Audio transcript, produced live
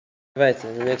Right,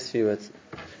 in the next few words.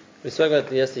 We spoke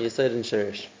about yesterday Yesod and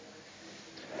Shirish.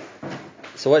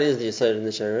 So what is the Yesod and the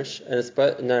Shirish? And it's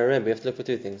now remember, you have to look for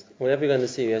two things. Whatever you're going to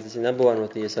see, you have to see number one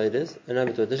what the Yesod is, and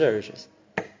number two what the Shirish is.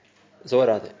 So what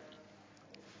are they?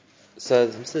 So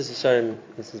the Mesilas Yesharim,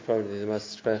 this is probably the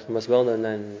most well-known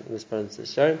line in this part of the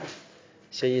Mesilas Yesharim.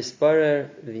 Sheyisparer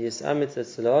v'yisamet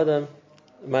etzel Adam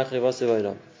ma'achiv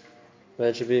v'olam. Where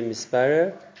it should be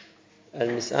misparer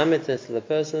and misamet etzel the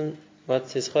person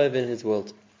what's his chayv in his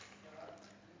world.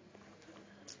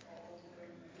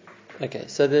 Okay,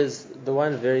 so there's the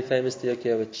one very famous diuk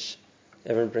here which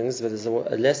everyone brings, but there's a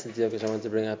lesson diuk which I want to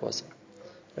bring up also.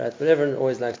 Right, but everyone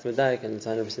always likes to medayik, and it's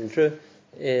 100% true,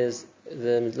 is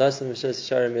the last of the Mesilas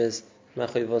Yesharim is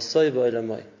ma'achiv v'osoi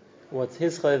b'olamai. What's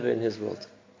his chayv in his world.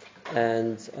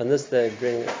 And on this they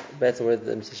bring back to where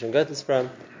the Mesilas Yesharim got this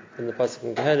from the pasuk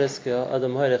in Koheles, ki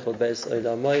adam hoylech beis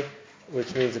olamai,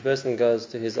 which means a person goes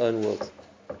to his own world.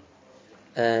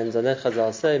 And on that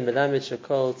Chazal say, Melamed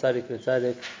shekol tzadik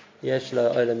v'tzadik yesh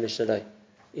lo olam mishalai.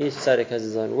 Each tzadik has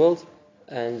his own world,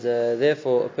 and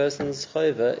therefore a person's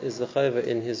chayva is the chayva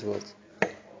in his world.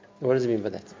 What does it mean by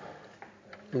that?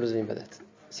 What does it mean by that?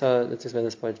 So let's explain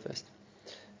this point first.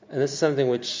 And this is something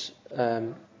which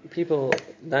people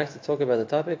like to talk about the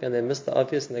topic, and they miss the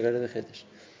obvious and they go to the Chiddush.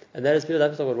 And that is people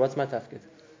like to talk about what's my tafkid?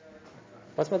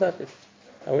 What's my tafkid?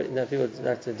 Now people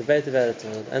like to debate about it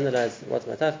and analyze what's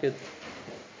my tafkid.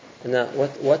 And now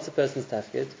what's a person's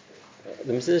tafkid?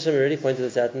 The Mesilas Yesharim already pointed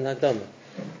this out in Hakdama.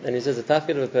 And he says the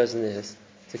tafkid of a person is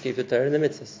to keep the Torah and the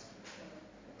mitzvahs.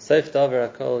 Seif davar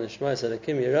hakol nishma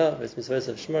sadakim yira v'smisvos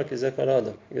of shmar kizeh kol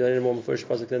adam. You don't need more mufurish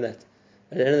pasuk than that.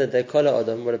 At the end of the day, kol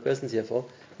adam, what a person's here for,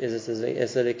 is it says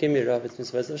sadakim yira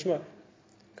v'smisvos of shmar.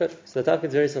 Good. So the tafkid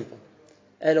is very simple.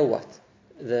 Elo what?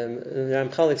 The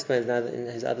Ramchal explains now in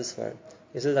his other svarim.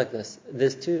 He says like this: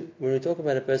 there's two. When we talk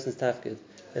about a person's tafkid,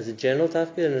 there's a general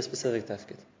tafkid and a specific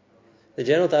tafkid. The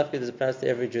general tafkid is applies to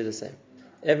every Jew the same.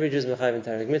 Every Jew is mechayiv in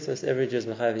Tarek mitzvahs. Every Jew is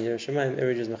mechayiv in Yiras Shamayim.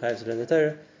 Every Jew is mechayiv to learn the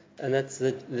Torah, and that's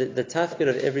the tafkid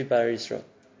of every Bar Yisrael.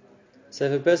 So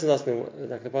if a person asks me,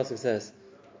 like the pasuk says,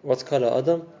 what's kol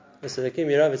adam? Keep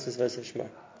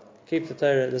the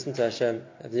Torah, listen to Hashem,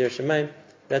 have the Yiras Shamayim.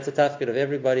 That's a tafkid of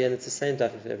everybody, and it's the same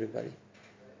tafkid for everybody.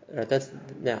 Right?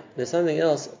 Now, there's something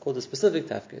else called a specific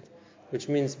tafkid, which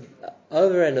means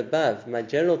over and above my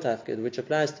general tafkid, which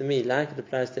applies to me like it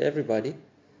applies to everybody.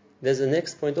 There's a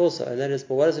next point also, and that is,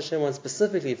 but what does Hashem want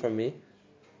specifically from me,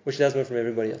 which He doesn't want from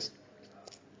everybody else?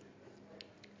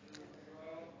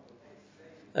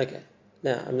 Okay,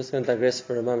 now I'm just going to digress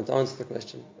for a moment to answer the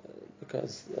question,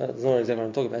 because it's not exactly what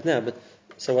I'm talking about now. But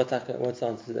so what's the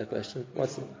answer to that question?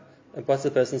 What's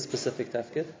the person's specific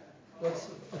tafkid? A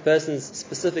person's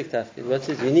specific tafkid. What's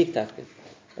his unique tafkid?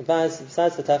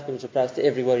 Besides the tafkid which applies to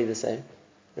everybody the same,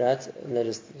 right? And they're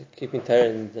just keeping Torah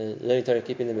and learning Torah,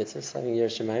 keeping the mitzvahs, having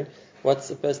Yiras Shamayim. What's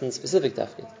a person's specific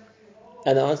tafkid?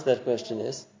 And the answer to that question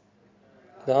is,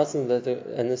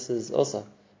 and this is also,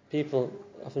 people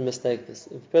often mistake this.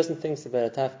 If a person thinks about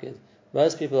a tafkid,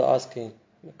 most people are asking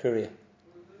career.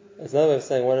 It's another way of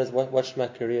saying, what should my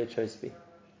career choice be?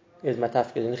 Is my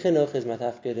tafkid in chinuch? Is my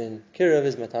tafkid in kiruv?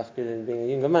 Is my tafkid in being a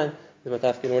younger man? Is my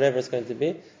tafkid in whatever it's going to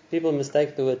be? People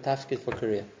mistake the word tafkid for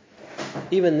career.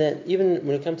 Even then, even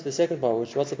when it comes to the second part,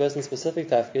 which what's a person's specific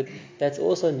tafkid, that's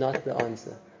also not the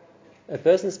answer. A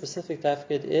person's specific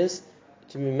tafkid is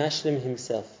to be mashlim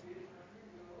himself.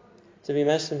 To be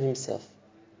mashlim himself.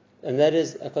 And that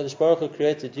is, HaKadosh Baruch Hu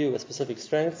created you with specific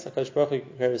strengths, HaKadosh Baruch Hu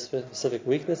created specific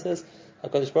weaknesses,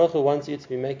 HaKadosh Baruch Hu wants you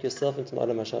to make yourself into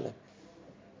Ma'alam HaShalom.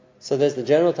 So there's the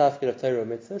general tafkid of Torah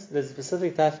mitzvahs. There's a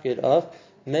specific tafkid of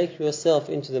make yourself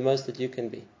into the most that you can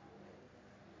be.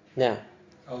 Now,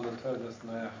 is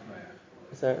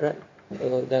that right?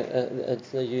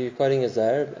 You're quoting a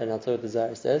Zohar, and I'll tell you what the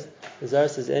Zohar says. The Zohar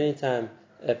says anytime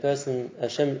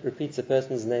Hashem repeats a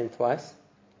person's name twice,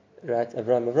 right?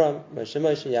 Avram,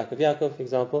 Moshe, Yaakov, for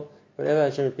example. Whenever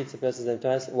Hashem repeats a person's name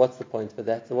twice, what's the point for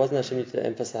that? It wasn't Hashem need to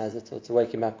emphasize it or to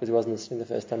wake him up because he wasn't listening the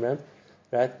first time around.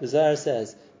 Right? The Zohar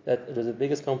says that it is the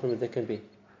biggest compliment there can be.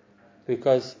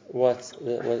 Because what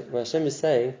Hashem is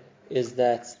saying is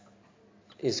that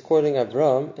He's quoting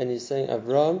Avram, and He's saying,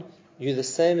 Avram, you're the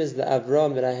same as the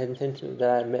Avram that I had intention,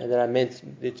 that I meant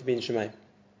it to be in Shemayim.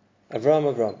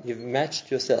 Avram, you've matched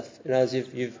yourself. In other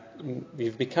words, you've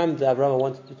become the Avram I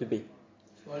wanted you to be.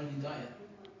 Why did he die?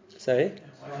 Sorry?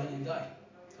 Why did he die?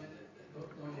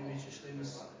 Don't you reach your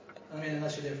shleimus?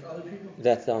 Unless you're there for other people?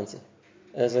 That's the answer.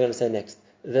 As I'm going to say next.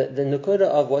 The nukoda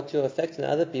of what you're affecting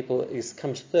other people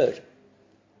comes third.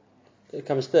 It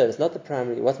comes third. It's not the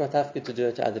primary. What's my tafkid to do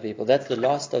it to other people? That's the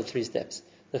last of three steps.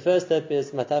 The first step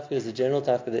is my tafkid is the general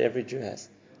tafkid that every Jew has.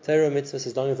 Torah mitzvahs,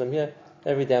 as long as I'm here,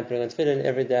 every day I'm putting on tefillin,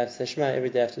 every day I have to say Shema, every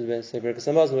day I have to say Birkas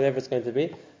Hamazon, whatever it's going to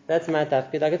be. That's my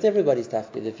tafkid, like it's everybody's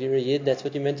tafkid. If you're a yid, that's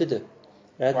what you're meant to do.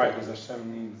 Right? Why? Because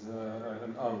Hashem needs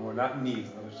an or not needs,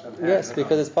 but Hashem has Yes,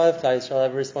 because it's part of Klal Yisrael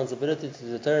have a responsibility to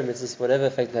the Torah mitzvahs, whatever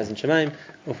effect it has in Shemaim,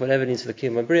 or whatever it needs for the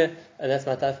Kiyum Bria, and that's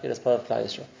my tafkid as part of Klal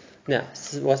Yisrael. Now,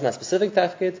 what's my specific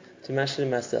tafkid? To mashlim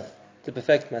myself, to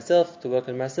perfect myself, to work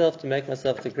on myself, to make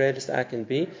myself the greatest I can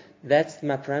be. That's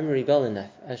my primary goal in life.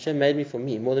 Hashem made me for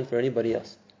me, more than for anybody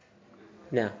else.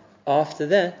 Now, after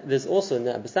that, there's also,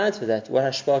 now, besides for that, what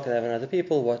hashpah can I have on other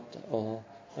people, or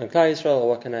on Klal Yisrael, or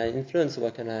what can I influence, or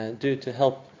what can I do to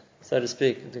help, so to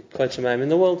speak, the Kvod Shemaim in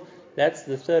the world. That's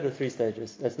the third of three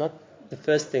stages. That's not the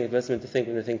first thing a person meant to think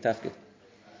when they think tafkid.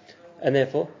 And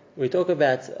therefore, we talk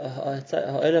about it's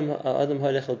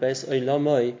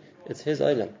his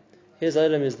olam. His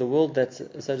olam is the world that,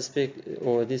 so to speak,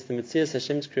 or at least the Metzias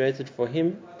Hashem's created for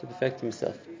him to perfect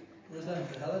himself. Where's that in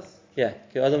Kehelis? Yeah.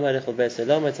 Ki Adam ha'olech beis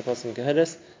olam, it's a pasuk in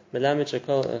Kehelis. Melamed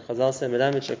shekol, Chazal say,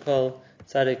 Melamed shekol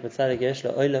tzadik v'tzadik yesh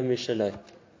lo olam mishaloi.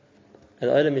 And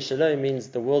olam mishaloi means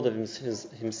the world of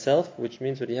himself, which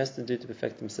means what he has to do to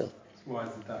perfect himself. Why is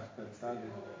it that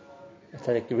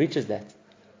Tzadik reaches that.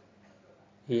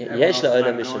 Yesh lo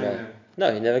olam mishaloi.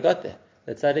 No, he never got there.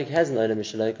 The tzaddik has an olam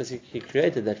mishaloi because he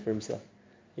created that for himself.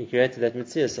 He created that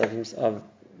mitzvah of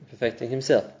perfecting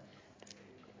himself.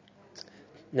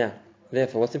 Now,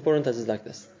 therefore, what's important to us is like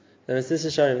this. The Mesilas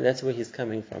Yesharim, that's where he's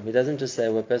coming from. He doesn't just say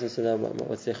what person should know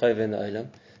what's the chayv in the olam.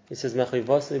 He says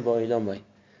machivasli ba'olamai.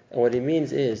 And what he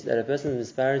means is that a person is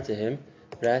inspired to him,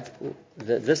 right?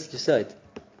 This yesod,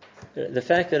 the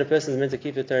fact that a person is meant to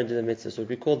keep the Torah and do the mitzvahs, what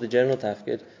we call the general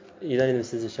tafkid, you don't need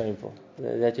the Mesilas Yesharim for.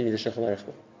 That you need the Shulchan Aruch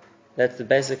for. That's the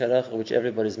basic halacha which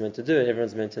everybody's meant to do and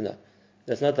everyone's meant to know.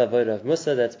 That's not the avodah of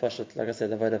Musa, that's Pashat, like I said,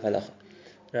 the avodah of halacha.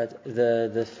 Right?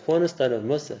 The cornerstone of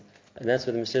Musa, and that's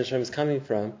where the Mesilas Yesharim is coming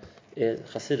from, is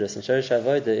Chasidus. And Shorish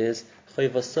Avodah is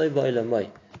Chayvasoi ba'olamai,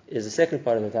 is the second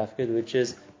part of the tafkid, which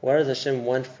is what does Hashem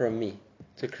want from me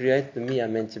to create the me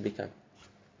I'm meant to become.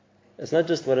 It's not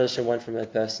just what does Hashem want from a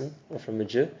person or from a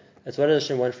Jew, it's what does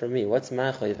Hashem want from me. What's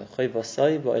my chayva?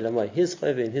 Chayvasoi ba'olamai, his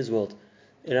chayva in his world.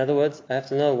 In other words, I have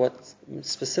to know what's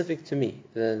specific to me,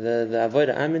 the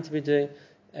avodah I'm meant to be doing,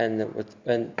 and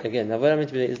again, the avodah I'm meant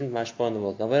to be doing isn't my shpah in the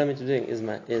world. The avodah I'm meant to be doing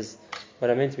is what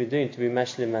I'm meant to be doing to be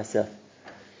mashlim myself.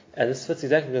 And this fits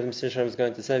exactly what Mr. Shalom is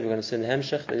going to say. We're going to see in the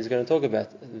Hemshech that he's going to talk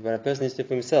about. What a person needs to do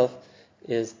for himself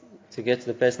is to get to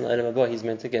the place in the Olam Haba he's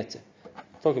meant to get to.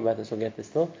 Talk about this, we'll get this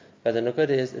still. But the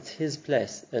Nakoda is, it's his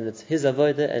place, and it's his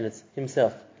avodah, and it's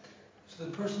himself. So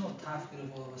the personal tafkid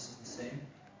of all of us is the same.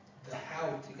 The how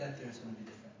to get there is going to be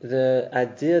different. The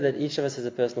idea that each of us has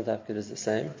a personal tafkid is the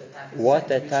same. What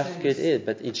that tafkid is,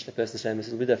 but each person's shlemus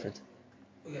will be different.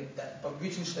 Okay, but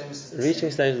reaching shlemus is the same. Reaching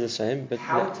shlemus is the same, but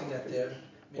how to get there.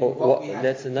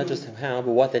 That's not just how,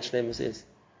 but what that shlemus is.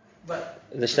 But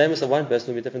the shlemus of one person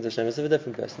will be different to the shlemus of a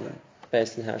different person,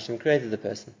 based on how Hashem created the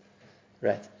person.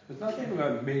 Right. So it's not talking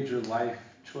about major life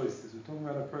choices. We're talking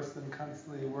about a person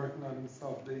constantly working on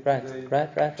himself day to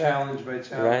day, challenge by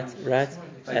challenge. Right.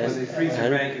 Like when they freeze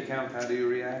your bank account, how do you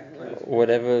react?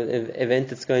 Whatever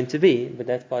event it's going to be, but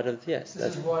that's part of This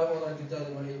is why all our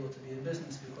gedolim were able to be in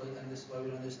business, and this is why we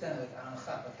don't understand. I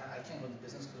can't go into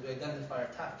business because we identify our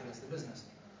tafkid as the business.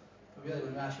 But really,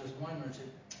 when Rashi was a wine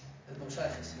merchant, the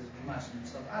Mosheches, he was mashing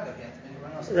himself out of it to make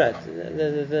everyone else. Right.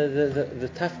 The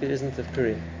tafkid isn't a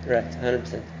career. Right.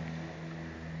 100%.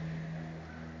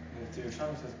 Okay. You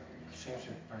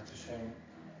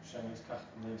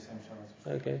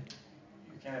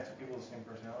can't have two people with the same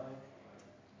personality?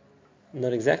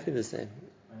 Not exactly the same.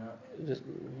 Yeah.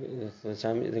 It's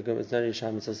not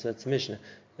Yisham, it's a Mishnah.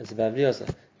 It's about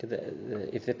V'yosa.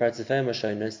 If they're parts of family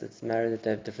Moshenos, it's married that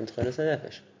they have different chonos and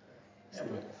nefesh. Yeah,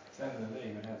 but at the end of the day,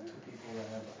 you would have two people that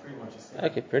have pretty much the same.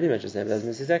 Okay, pretty much the same. That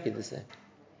means exactly the same.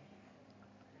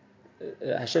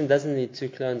 Hashem doesn't need two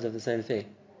clones of the same thing.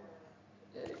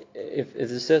 If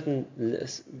there's a certain,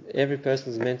 every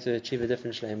person is meant to achieve a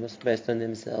different shleimus based on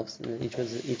themselves, and each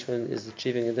one is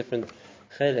achieving a different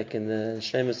chelek in the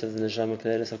shleimus of the neshama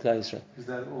kodeles of Klal Yisrael. Does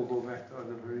that all go back to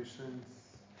other versions?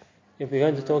 If we're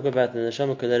going to talk about the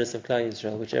neshama kodeles of Klal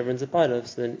Yisrael, which everyone's a part of,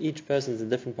 so then each person is a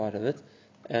different part of it,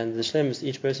 and the shleimus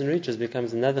each person reaches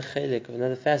becomes another chelek,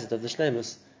 another facet of the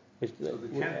shleimus. So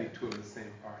there can't be two of the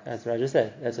same parts. That's what I just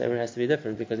said. That's why everyone has to be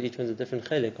different because each one's a different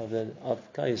chelik of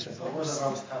Klal Yisrael. So what was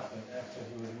Avram's tafkid after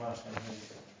he was mashing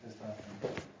his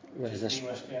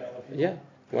tafkid? Yeah.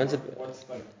 What's the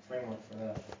framework for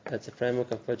that? That's a framework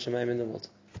of Kvod Shemaim in the world.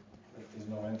 Like there's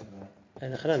no end to that.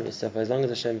 And Achanami, so for as long as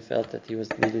Hashem felt that he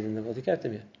was needed in the world, he kept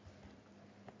him here.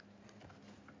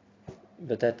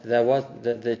 But that was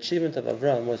the achievement of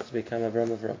Avram was to become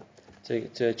Avram.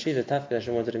 To achieve the tafkid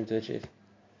Hashem wanted him to achieve.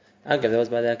 That was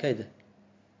by the Akedah.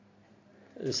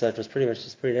 So it was pretty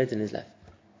late in his life.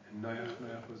 And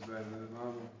Noach was by the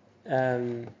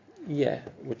Mabul? Yeah,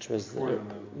 which was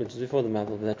before the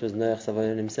Mabul, but that was Noach's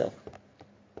avodah himself.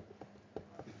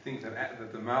 You think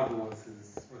that the Mabul was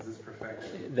his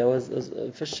perfection? That was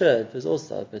for sure. It was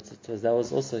also, but that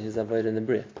was also his avodah in the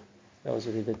Bria. That was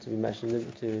what he did to be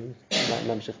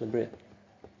mamshich the Bria.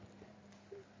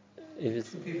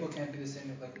 So people can't be the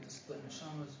same like with the split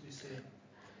neshamas we say.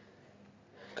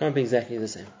 Can't be exactly the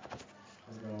same.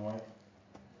 Husband and wife.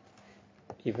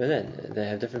 Even then, they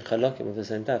have different chalakim of the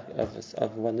same type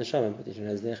of one neshama, but each one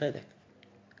has their chelak.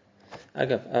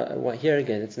 Here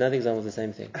again, it's another example of the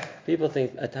same thing. People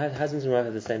think husbands and wife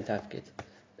have the same tafkid.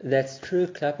 That's true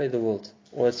klape the world,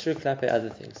 or it's true klape other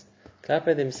things.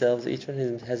 Klape themselves, each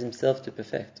one has himself to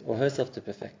perfect, or herself to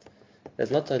perfect. There's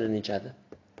not total in each other.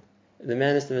 The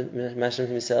man is to mashlim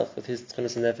himself with his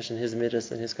tchunas and nefesh and his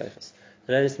midas and his koichas.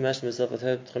 The lady is to mashlim herself with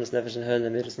her tchunas nefesh and her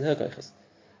midas and her koichas.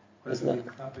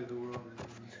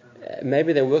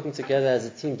 Maybe they're working together as a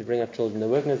team to bring up children. They're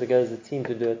working together as a team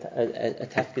to do a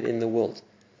tafkid in the world.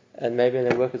 And maybe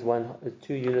they work as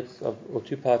two units or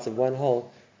two parts of one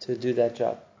whole to do that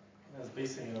job. That's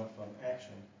basing it off on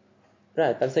action.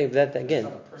 Right, I'm saying that again.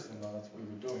 That's not a person though, that's what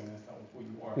you're doing, that's not who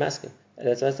you are. Masking. And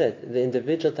that's what I said. The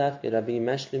individual tafkid of being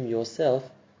mashlim yourself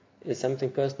is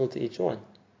something personal to each one.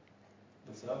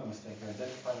 That's another mistake. You're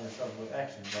identifying yourself with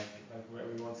actions, like what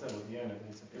everyone said with the end.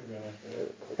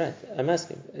 Right, I'm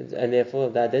asking. And therefore,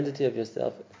 the identity of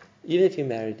yourself, even if you're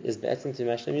married, is better to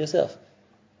mashlim yourself.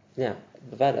 Now,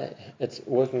 it's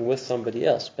working with somebody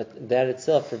else, but that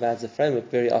itself provides a framework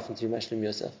very often to mashlim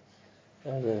yourself.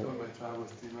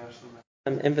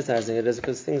 I'm emphasizing it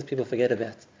because things people forget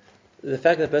about. The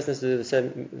fact that a person has to do the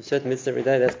certain mitzvah every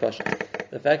day, that's partial.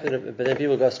 The fact that, but then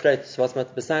people go straight, so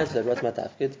besides that, what's my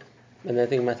tafkid? And they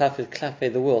think my tafkid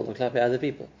klape the world or klape other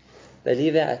people. They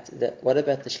leave out that. What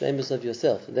about the shleimus of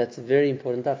yourself? That's a very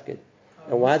important tafkid.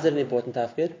 And why is it an important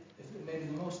tafkid? Maybe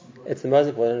the most important. It's the most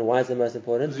important. And why is it the most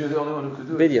important? Because you're the only one who could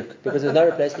do it. Because there's no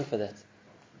replacement for that.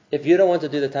 If you don't want to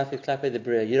do the tafkid klape the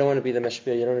bria, you don't want to be the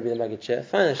mashpia, you don't want to be the magid chair,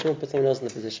 fine, Hashem will put someone else in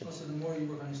the position. Also, the more you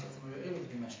work on yourself, the more you're able to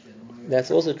be mashpia.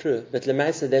 That's also true. But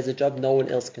lemaisa, there's a job no one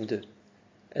else can do.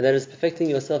 And that is perfecting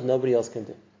yourself, nobody else can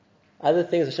do. Other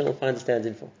things Hashem will find a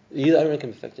stand-in for. You the only one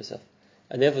can perfect yourself.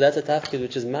 And therefore that's a tafkid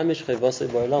which is mamish chayvasoi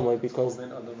ba'olamoi because...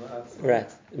 Right.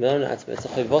 It's a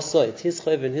chayvasoi. It's his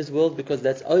chayv in his world because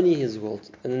that's only his world.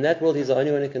 And in that world he's the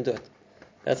only one who can do it.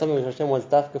 That's something which Hashem wants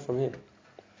tafkid from him.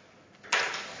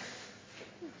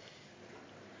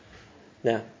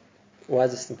 Now, why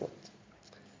is this important?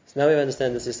 So now we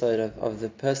understand this side of the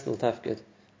personal tafkid.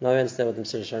 Now we understand what the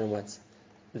Mesilas Yesharim wants.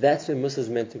 That's where Musa is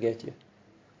meant to get you.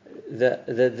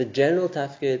 The general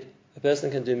tafkid, a person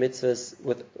can do mitzvahs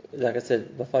with, like I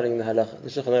said, by following the halacha. The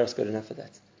Shulchan Aruch is good enough for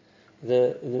that.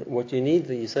 What you need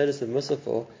the Yisodis of Musa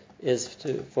for is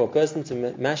for a person to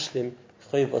mashlim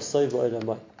chayv asoi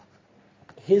ba'olamai.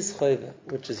 His chayv,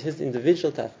 which is his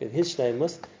individual tafkid, his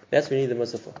shleimus, that's what you need the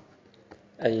Musa for.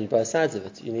 And you need both sides of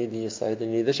it. You need the Yisod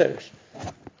and you need the Sherish.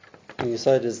 The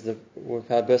Yisod is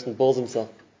how a person builds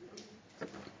himself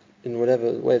in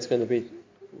whatever way it's going to be,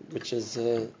 which is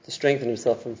to strengthen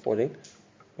himself from falling,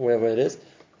 wherever it is.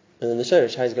 And then the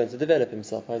Sherish, how he's going to develop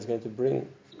himself, how he's going to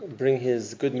bring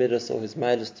his good midas or his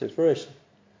midas to fruition.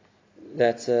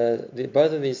 That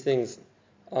both of these things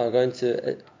are going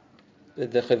to,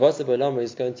 the Chayvasa B'Olam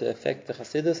is going to affect the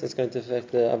Chassidus, it's going to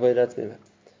affect the Avodat Tzmima.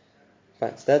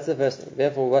 Fine, so that's the first thing.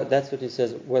 Therefore, that's what he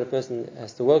says, what a person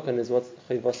has to work on is what's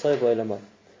chayvasoi ba'olamai.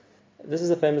 This is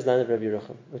a famous line of Rabbi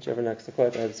Yerucham, which everyone likes to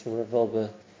quote. I had this from Rav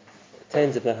Wolbe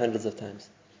tens if not hundreds of times.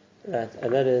 Right,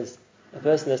 and that is, a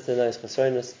person has to know his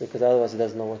chasronos because otherwise he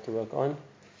doesn't know what to work on.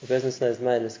 A person has to know his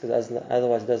ma'alos because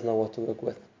otherwise he doesn't know what to work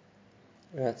with.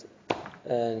 Right,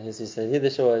 and as he said,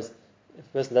 Yiddish was, if a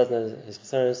person doesn't know his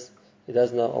chasronos, he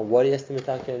doesn't know what he has to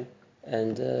mitaken,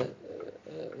 and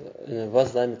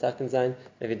was line mitaken sein.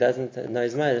 If he doesn't know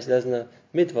his ma'alos, he doesn't know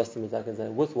mitvos to mitaken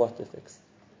sein, with what to fix.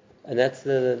 And that's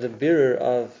the birur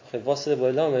of chayvasoi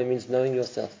ba'olamai, means knowing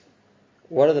yourself.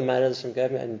 What are the ma'alos from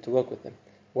gave me? I need to work with them.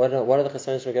 What are the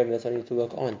chasronos from gave me? That's what I need to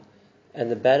work on.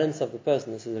 And the balance of the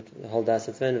person, this is the whole Das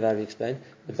Hatzmenu Vari explained.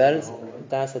 The balance,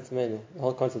 Das Hatzmenu, the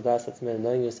whole concept of Das Hatzmenu,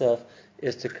 knowing yourself,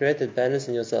 is to create a balance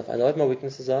in yourself. I know what my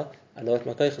weaknesses are, I know what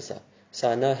my koichas are. So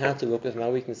I know how to work with my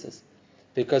weaknesses.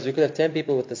 Because we could have 10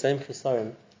 people with the same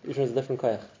chisaron, each one has a different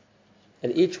koyach.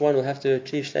 And each one will have to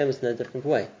achieve shleimus in a different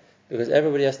way. Because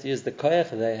everybody has to use the koyach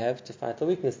they have to fight the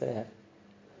weakness they have.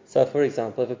 So for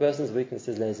example, if a person's weakness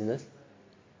is laziness,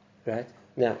 Right?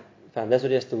 Now, fine, that's what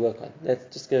he has to work on.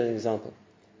 Let's just give an example.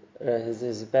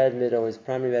 His bad midah, or his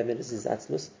primary bad midah is his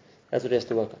atzlus. That's what he has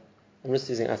to work on. I'm just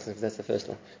using atzlus because that's the first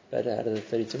one. But out of the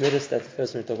 32 middas, that's the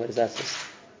first one we talk about is atzlus.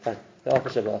 Fine. The offer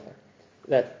shabbat offer.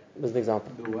 That was an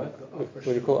example. The what? What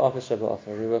do you call offer shabbat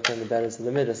offer? We work on the balance of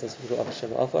the middas. That's what we call offer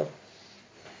shabbat offer.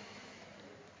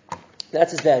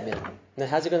 That's his bad midah. Now,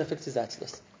 how's he going to fix his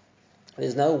atzlus?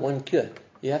 There's no one cure.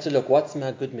 You have to look, what's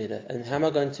my good midah, and how am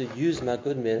I going to use my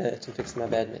good midah to fix my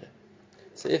bad midah?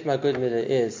 So if my good midah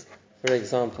is, for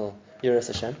example, Yiras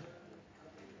Hashem,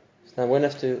 so I'm going to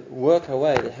have to work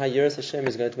away at how Yiras Hashem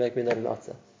is going to make me not an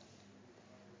atzah.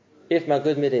 If my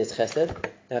good midah is chesed,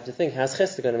 I have to think, how's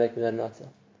chesed going to make me not an atzah?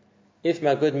 If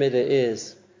my good midah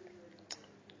is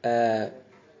any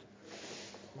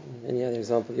other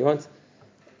example you want,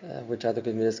 which other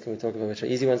good midahs can we talk about, which are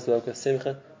easy ones to work with?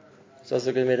 Simcha, it's also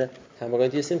a good midah. How am I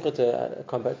going to use simcha to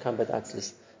combat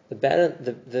atzlis?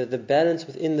 The balance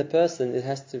within the person, it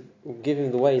has to give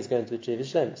him the way he's going to achieve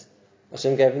his shlemus.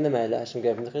 Hashem gave him the meila, Hashem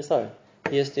gave him the chisar.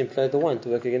 He has to employ the one to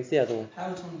work against the other one. How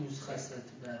would someone use chesed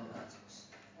to battle atzilus?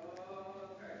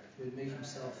 He would make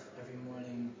himself every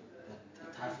morning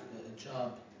a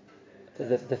job.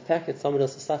 The fact that someone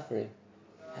else is suffering,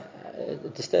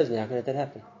 it disturbs me. How can that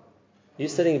happen? You're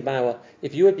sitting by, well,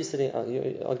 if you would be sitting, I'll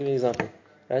give you an example,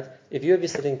 right? If you would be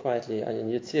sitting quietly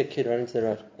and you'd see a kid run into the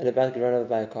road and about to get run over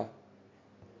by a car,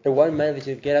 it won't matter that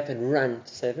you'd get up and run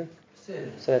to save him. So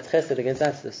that's chesed against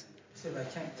atzilus. I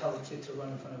can't tell the kid to run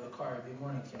in front of a car every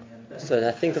morning. So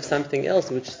I think of something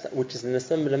else which is in a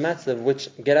similar matzah, which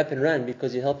get up and run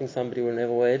because you're helping somebody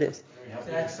whenever way it is.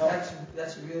 That's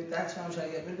real. That's how I'm trying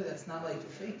to get rid of it. That's not like a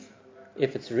fake.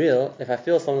 If it's real, if I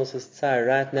feel someone else's tzar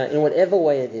right now, in whatever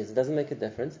way it is, it doesn't make a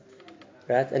difference,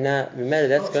 right? And now, remember,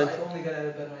 that's going. I only get out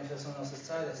of bed when I feel someone else's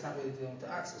tzar. That's not really dealing with the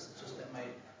atzilus. It's just that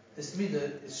this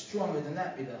midah is stronger than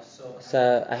that midah.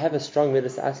 So I have a strong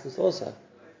midah atzilus also.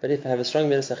 But if I have a strong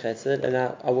midah chesed, and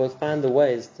I will find the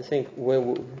ways to think,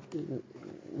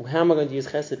 how am I going to use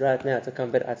chesed right now to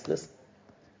combat atzilus?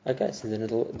 Okay, so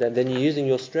then you're using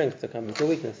your strength to combat your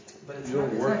weakness. But it's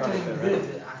not getting rid of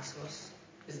the atzilus.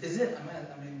 Is it? I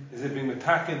mean. Is it being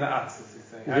attacking the atzilus?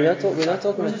 You're saying? We're not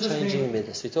talking about changing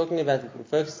midas. We're talking about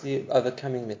focusing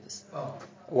overcoming midas. Oh.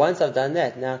 Once I've done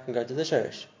that, now I can go to the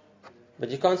shorish. But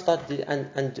you can't start taking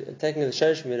the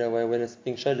shorish midah away when it's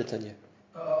being showed on you.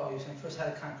 Oh, you're saying first how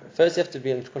to conquer it. First you have to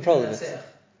be in control of it.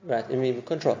 Right, I mean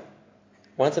control.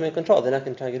 Once I'm in control, then I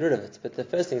can try and get rid of it. But the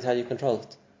first thing is how do you control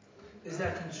it? Is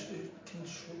that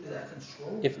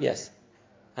control? Yes,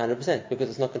 100%, because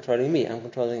it's not controlling me, I'm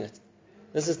controlling it.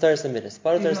 This is Teres HaMidas.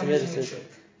 Part of Teres HaMidas is,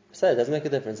 so it doesn't make a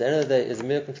difference. At the end of the day, is the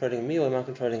midah controlling me or am I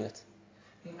controlling it?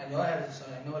 I know I have to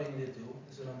decide, I know what I need to do,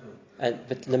 this is what I'm doing.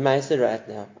 But Lemaisa right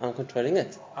now, I'm controlling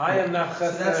it. I am not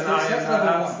chesed and I am not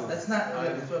atzilus. That's not,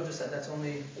 that's what I've just said,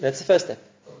 that's the first step.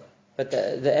 Okay. But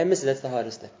the emes, that's the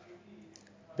hardest step.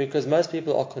 Because most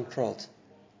people are controlled.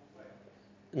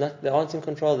 They aren't in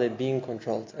control, they're being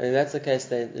controlled. And if that's the case,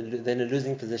 they're in a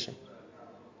losing position.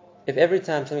 If every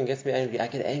time something gets me angry, I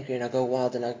get angry and I go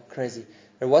wild and I go crazy.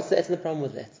 And what's the problem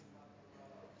with that?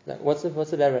 Like, what's the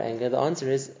bad with anger? The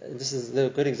answer is, this is a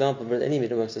good example, but any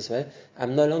midah works this way.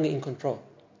 I'm no longer in control.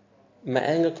 My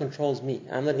anger controls me.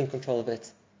 I'm not in control of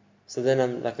it. So then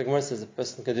I'm, like the Gemara says, a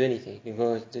person can do anything. He can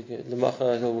go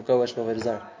watch Avodah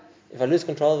Zarah. If I lose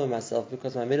control over myself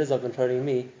because my middas are controlling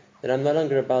me, then I'm no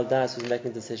longer a Baal Das who's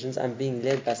making decisions. I'm being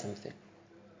led by something.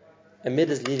 A midah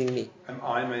is leading me. Am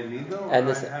I my midah or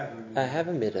I have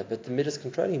a midah, but the midah is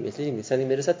controlling me. It's leading me. It's saying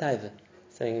midah satayva,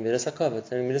 saying midah sakavod,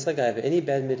 saying midah sagaiva. Any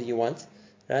bad midah you want,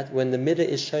 right? When the midah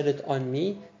is showed on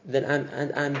me, then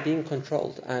I'm being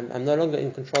controlled. I'm no longer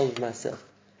in control of myself.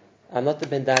 I'm not the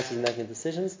Ben Das who's making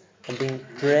decisions. I'm being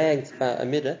dragged by a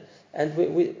midah. And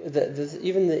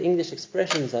even the English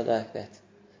expressions are like that.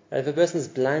 Right? If a person is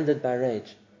blinded by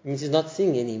rage, it means he's not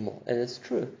seeing anymore, and it's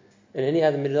true. And any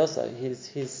other midah also,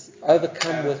 he's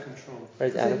overcome with control.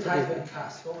 Right, out of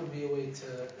what would be a way to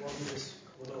what midas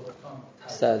would overcome?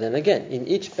 So then again, in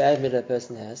each bad midah a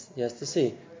person has, he has to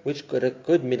see which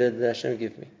good midah did Hashem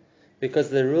give me. Because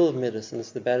the rule of midas, and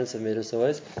it's the balance of midas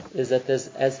always, is that there's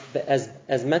as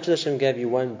much as Hashem gave you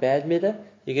one bad midah,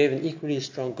 He gave an equally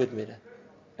strong good midah.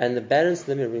 And the balance of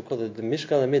the midah, we call it the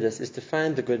mishkal midas, is to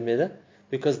find the good midah,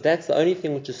 because that's the only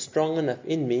thing which is strong enough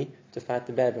in me to fight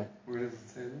the bad one. Where does it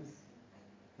say this?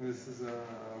 This is a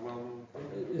well-known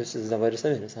thing. This is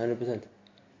Avodah Midas, 100%.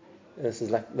 This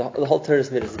is like the whole Torah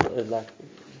Midas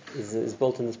is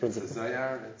built on this principle. It's a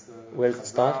Zayar, where does it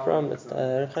start from? It's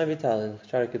Reb Chaim Vital in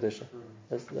Shara Kedusha.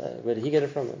 Where did he get it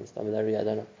from? It's I don't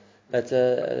know. But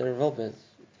Revolver,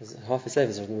 half his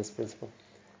savings are in this principle.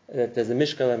 that there's a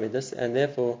mishkal midas, and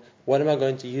therefore, what am I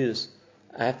going to use?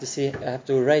 I have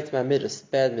to rate my midas,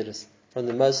 bad midas, from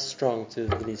the most strong to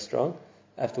the least strong.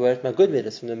 I have to rate my good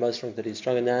midas from the most strong to the least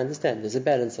strong, and now I understand there's a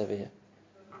balance over here.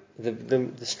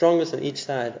 The strongest on each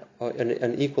side are on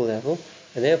an equal level,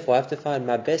 and therefore I have to find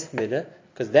my best midah,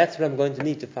 because that's what I'm going to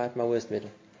need to fight my worst midah.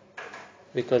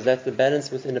 Because that's the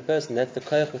balance within a person, that's the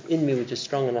koyach within me which is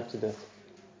strong enough to do it.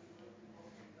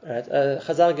 Right?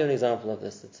 Chazal give an example of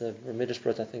this. It's a Midrash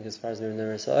brought, I think, as far as we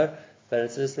know, but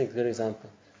it's just a good example.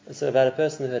 It's about a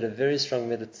person who had a very strong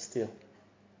midah to steal.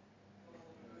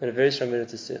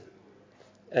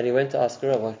 And he went to ask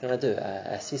Rav, what can I do?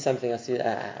 I see something,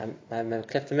 I'm a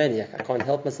kleptomaniac, I can't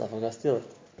help myself, I'm going to steal it.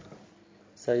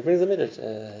 So he brings a midrash.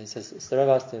 He says, so Rav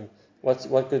asked him,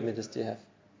 what good midrash do you have?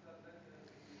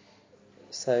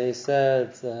 So he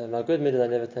said, my good midrash, I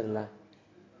never tell a lie.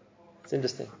 It's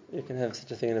interesting. You can have such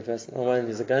a thing in a person. On one,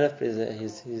 he's a ganaf, but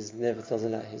he's never tells a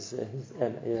lie. He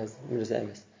has midrash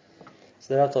emes.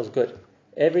 So the Rav tells, good.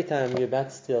 Every time you're about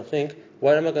to steal, think,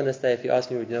 what am I going to say if you ask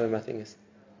me what you know where my thing is?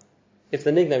 If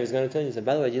the nickname is going to tell you, so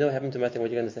by the way, you know what happened to my thing, what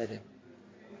are you going to say to him?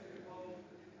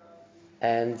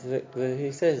 And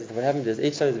he says, what happened is,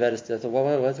 each time he's about to steal, so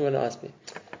what's he going to ask me?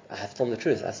 I have to tell him the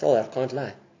truth, I stole it, I can't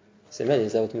lie. So man,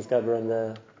 he's able to discover on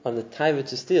the taiva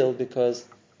to steal because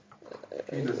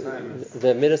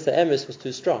the midas emes was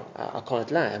too strong. I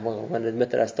can't lie, I want to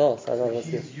admit that I stole. So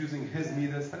he's using his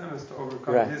midas emes to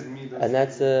overcome his midas. And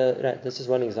that's just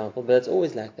one example, but it's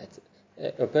always like that.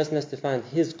 A person has to find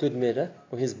his good midah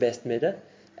or his best midah,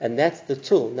 and that's the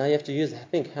tool. Now you have to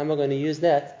think, how am I going to use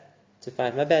that to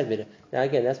find my bad midah? Now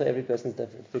again, that's why every person is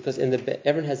different, because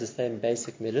everyone has the same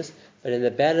basic midahs, but in the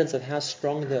balance of how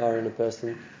strong they are in a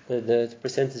person, the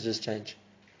percentages change.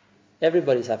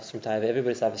 Everybody suffers from taiva,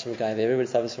 everybody suffers from gaiva, everybody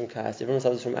suffers from kais, everyone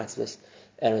suffers from atzlus.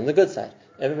 And on the good side,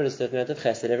 everyone has a certain amount of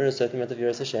chesed, everyone has a certain amount of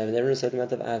yiras Hashem, and everyone has a certain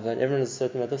amount of ava, and everyone has a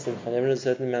certain amount of simcha, and everyone has a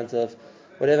certain amount of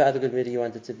whatever other good midah you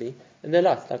want it to be. And there are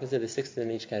lots, like I said, there's 60 in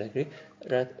each category.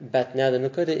 Right? But now the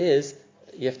nukuda is,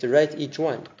 you have to rate each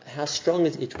one. How strong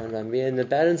is each one by me? And the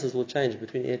balances will change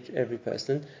between every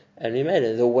person. And we made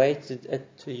it the way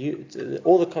to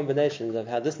all the combinations of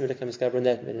how this midah can discover and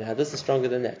that midah, and how this is stronger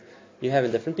than that. You have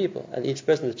in different people. And each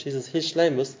person chooses his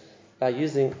shleimus by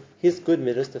using his good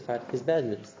middas to fight his bad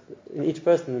middas. In each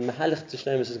person, the mahalach to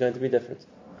shleimus is going to be different.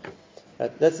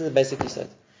 Right? That's the basic yisod.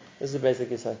 This is the basic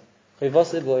yisod.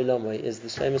 Chayvasei bo'olamai is the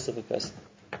shleimus of a person.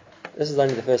 This is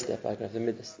only the first step, the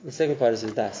middas. The second part is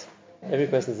his das. Every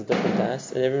person has a different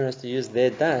das, and everyone has to use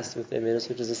their das with their middas,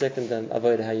 which is the second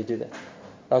avodah, how you do that.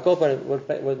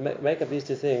 What make up these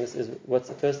two things is what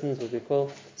we call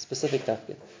specific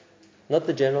tafkid. Not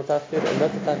the general tafkid, and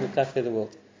not the type of tafkid of the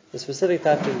world. The specific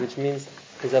tafkid, which means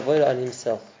his avodah on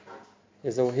himself.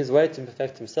 His way to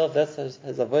perfect himself, that's his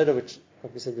avodah, which,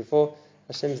 like we said before,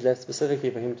 Hashem is left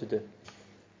specifically for him to do.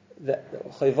 The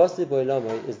Chayvasei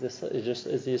bo'olamai is the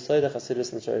Yesod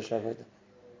HaChasidus and Shorish Avodah,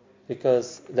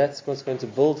 because that's what's going to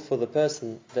build for the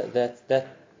person that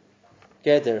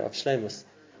gather of shleimus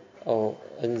or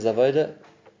in his avodah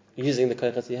using the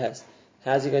koyach he has.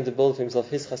 How is he going to build for himself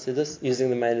his Chasidus using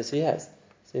the meilas he has?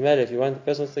 So if you want the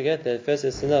person to get there, first he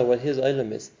has to know what his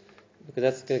olam is,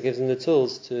 because that gives him the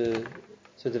tools to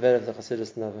develop the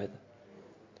Chasidus and avodah.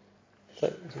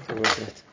 So,